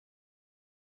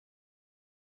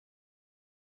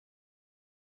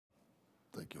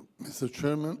Thank you. Mr.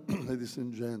 Chairman, ladies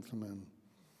and gentlemen,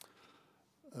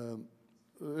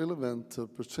 relevant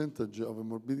percentage of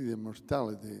morbidity and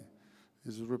mortality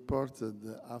is reported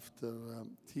after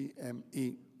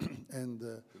TME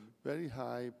and very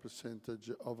high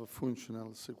percentage of a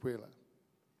functional sequela.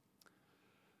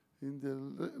 In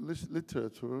the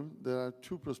literature, there are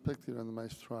two prospective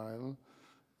randomized trials.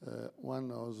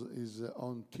 One is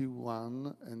on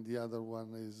T1 and the other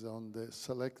one is on the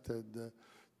selected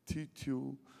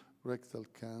T2 rectal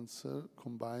cancer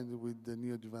combined with the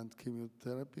neoadjuvant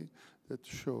chemotherapy that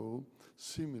show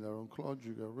similar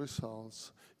oncological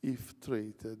results if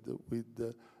treated with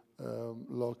the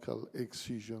local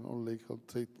excision or local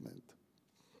treatment.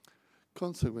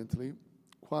 Consequently,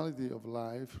 quality of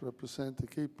life represents a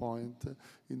key point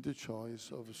in the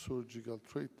choice of surgical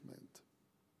treatment.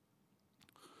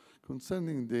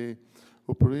 Concerning the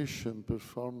operation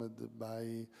performed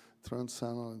by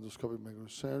transanal endoscopic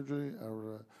microsurgery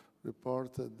are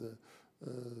reported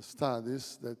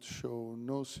studies that show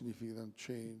no significant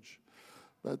change.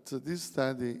 But this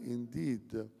study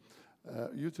indeed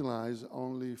utilize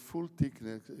only full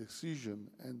thickness excision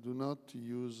and do not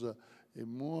use a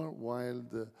more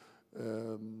wild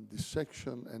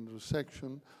dissection and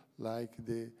resection like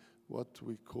what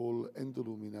we call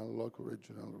endoluminal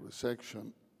loco-regional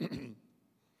resection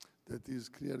that is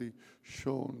clearly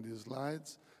shown in these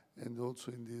slides and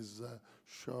also in this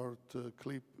short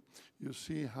clip. You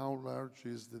see how large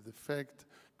is the defect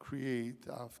created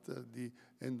after the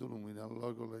endoluminal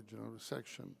loco-regional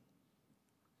resection.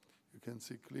 You can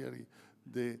see clearly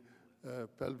the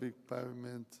pelvic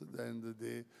pavement and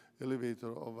the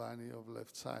elevator of ani of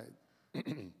left side.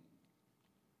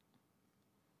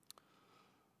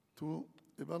 To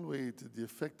evaluate the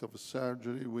effect of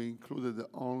surgery, we included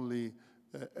only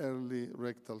early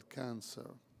rectal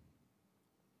cancer.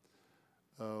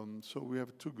 So we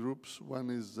have two groups.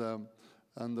 One is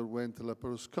underwent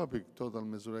laparoscopic total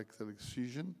mesorectal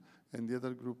excision, and the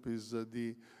other group is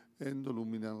the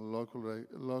endoluminal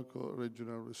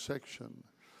loco-regional resection.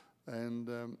 And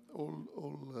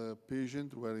all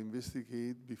patients were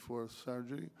investigated before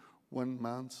surgery, 1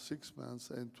 month, 6 months,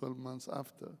 and 12 months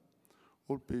after.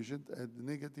 All patients had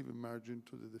negative margin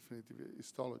to the definitive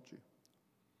histology.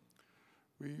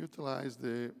 We utilized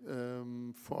the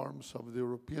forms of the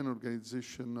European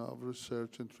Organization of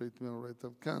Research and Treatment of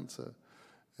Rectal Cancer,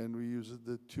 and we used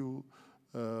the two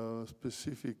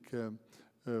specific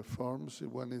forms.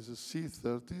 One is a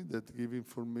C30 that give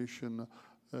information,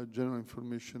 general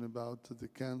information about the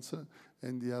cancer,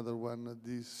 and the other one,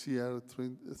 the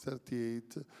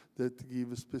CR38, that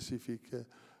gives specific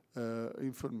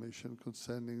information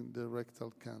concerning the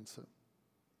rectal cancer.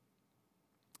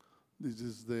 This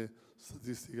is the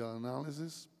statistical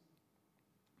analysis.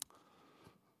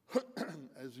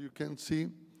 As you can see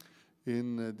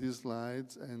in these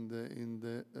slides and in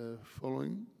the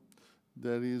following,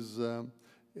 there is a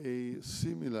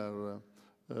similar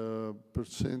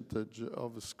percentage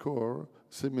of score,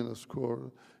 similar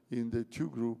score in the two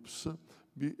groups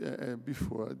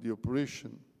before the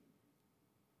operation.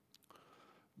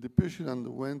 The patient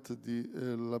underwent the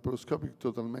laparoscopic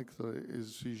total medullary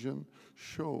excision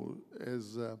show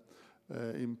as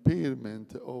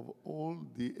impairment of all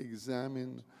the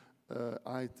examined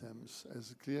items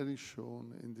as clearly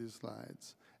shown in these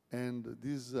slides. And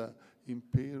this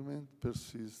impairment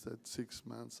persists at 6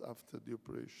 months after the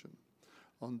operation.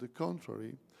 On the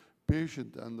contrary,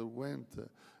 patient underwent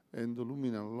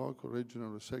endoluminal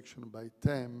loco-regional resection by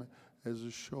TEM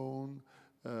as shown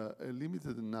a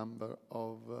limited number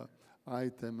of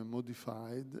items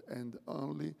modified and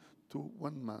only to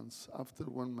 1 month. After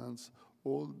 1 month,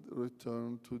 all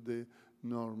return to the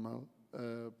normal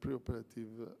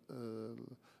preoperative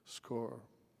score.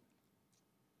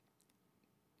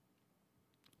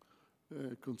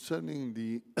 Concerning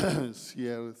the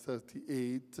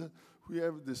CR38, we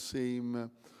have the same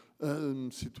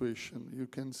situation. You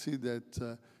can see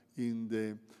that in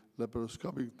the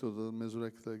laparoscopic total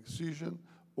mesorectal excision,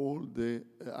 all the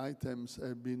items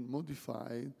have been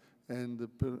modified and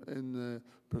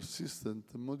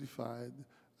persistent modified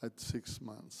at 6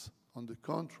 months. On the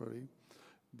contrary,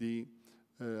 the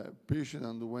patient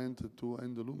underwent to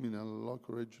endoluminal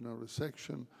loco-regional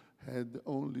resection had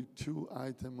only 2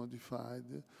 items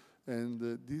modified, and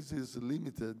this is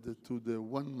limited to the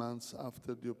 1 month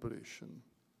after the operation.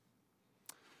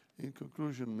 In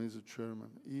conclusion, Mr. Chairman,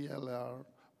 ELR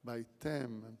by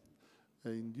TEM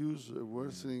induce a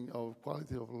worsening of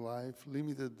quality of life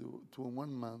limited to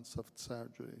 1 month of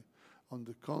surgery. On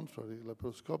the contrary,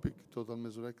 laparoscopic total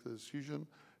mesorectal excision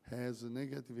has a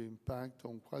negative impact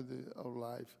on quality of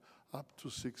life up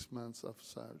to 6 months of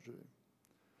surgery.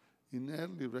 In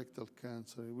early rectal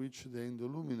cancer, in which the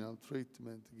endoluminal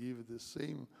treatment gives the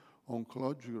same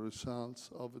oncological results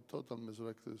of a total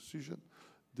mesorectal excision,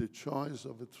 the choice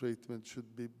of a treatment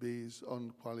should be based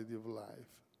on quality of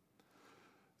life.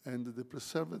 And the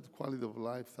preserved quality of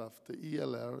life after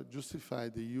ELR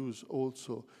justified the use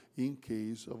also in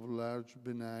case of large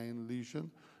benign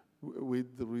lesion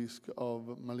with the risk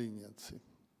of malignancy.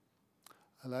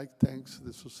 I'd like to thank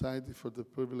the Society for the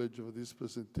privilege of this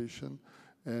presentation,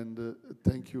 and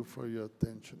thank you for your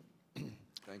attention.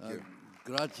 Thank you.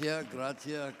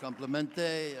 Grazie,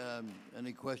 complimente.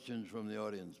 Any questions from the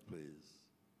audience, please?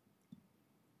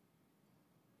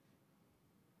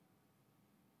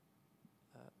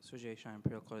 Sujay Shah,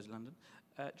 Imperial College London.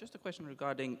 Just a question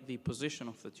regarding the position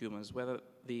of the tumors, whether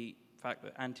the fact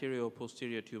that anterior or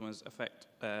posterior tumors affect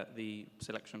the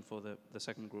selection for the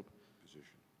second group.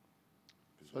 Position.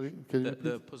 Sorry, can you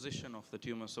the position of the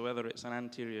tumor, so whether it's an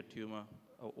anterior tumor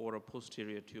or a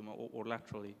posterior tumor or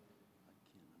laterally.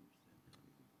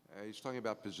 He's talking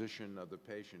about position of the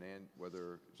patient and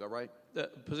whether, is that right? The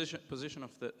position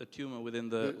of the tumor within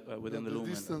the lumen. The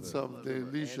distance of the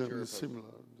lesion is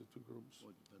similar, the two groups.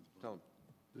 Tell him.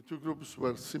 The two groups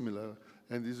were similar,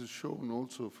 and this is shown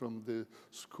also from the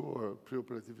score,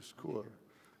 preoperative score,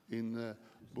 in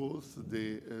both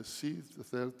the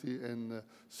C30 and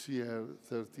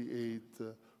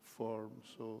CR38 form.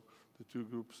 So the two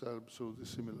groups are absolutely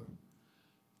similar.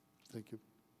 Thank you.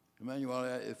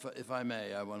 Emanuele, if I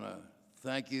may, I want to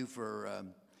thank you for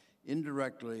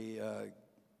indirectly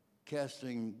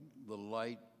casting the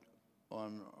light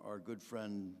on our good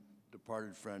friend,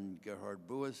 departed friend, Gerhard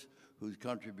Buis, whose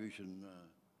contribution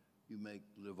you make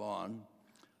live on.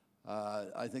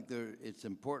 I think it's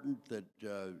important that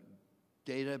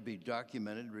data be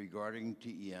documented regarding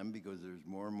TEM because there's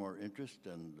more and more interest,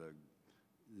 and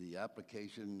the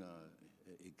application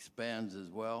expands as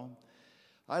well.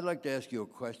 I'd like to ask you a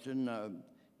question.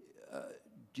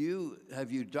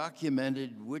 Have you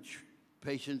documented which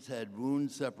patients had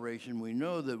wound separation? We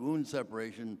know that wound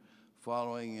separation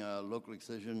following local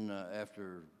excision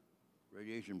after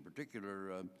radiation in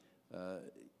particular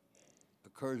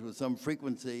occurs with some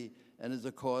frequency and is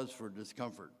a cause for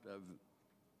discomfort.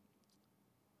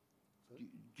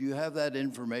 Do you have that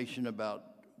information about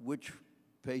which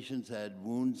patients had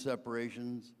wound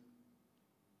separations?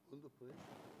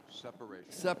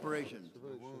 Separation.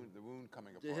 The wound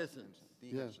coming apart. Dehiscence.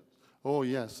 Yes. Oh,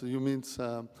 yes. You mean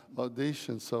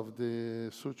audations of the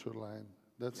suture line.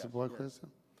 That's the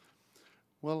question?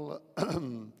 Well,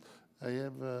 I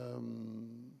have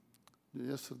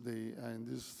yesterday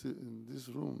in this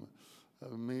room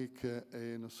make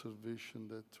an observation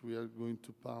that we are going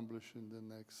to publish in the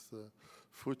next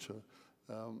future.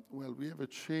 Well, we have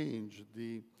changed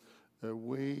the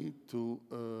way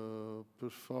to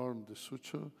perform the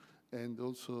suture, and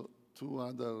also two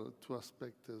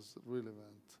aspects as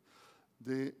relevant.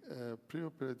 The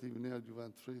preoperative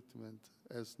neoadjuvant treatment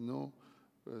has no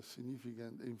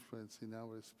significant influence in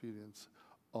our experience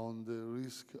on the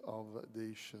risk of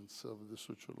adhesions of the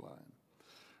suture line.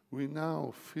 We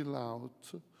now fill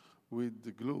out with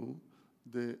the glue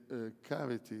the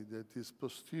cavity that is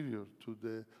posterior to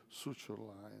the suture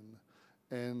line,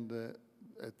 and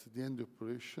at the end of the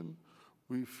operation,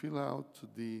 we fill out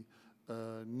the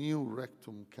new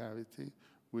rectum cavity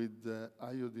with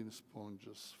iodine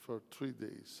sponges for 3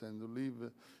 days and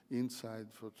leave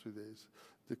inside for 3 days.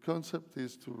 The concept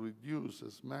is to reduce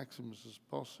as maximum as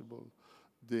possible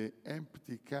the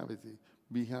empty cavity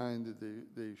behind the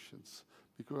adhesions,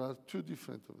 because there are two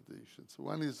different adhesions.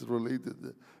 One is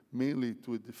related mainly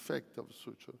to a defect of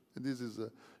suture, and this is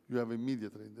you have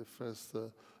immediately in the first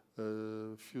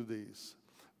few days.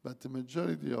 But the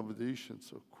majority of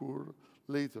adhesions occur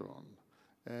later on.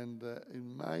 And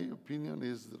in my opinion,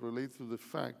 is related to the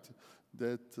fact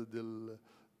that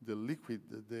the liquid,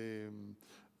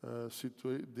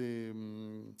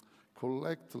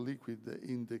 collect liquid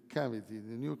in the cavity,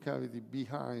 the new cavity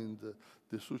behind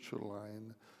the suture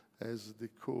line, as the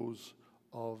cause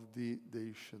of the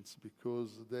adhesions,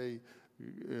 because they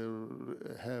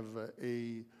have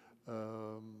a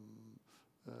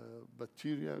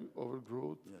bacterial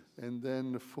overgrowth, yes, and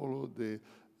then follow the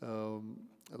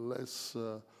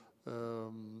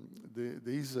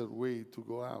the easier way to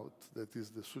go out, that is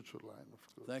the suture line,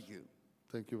 of course. Thank you.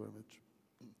 Thank you very much.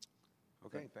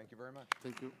 Okay, thank you very much.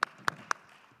 Thank you.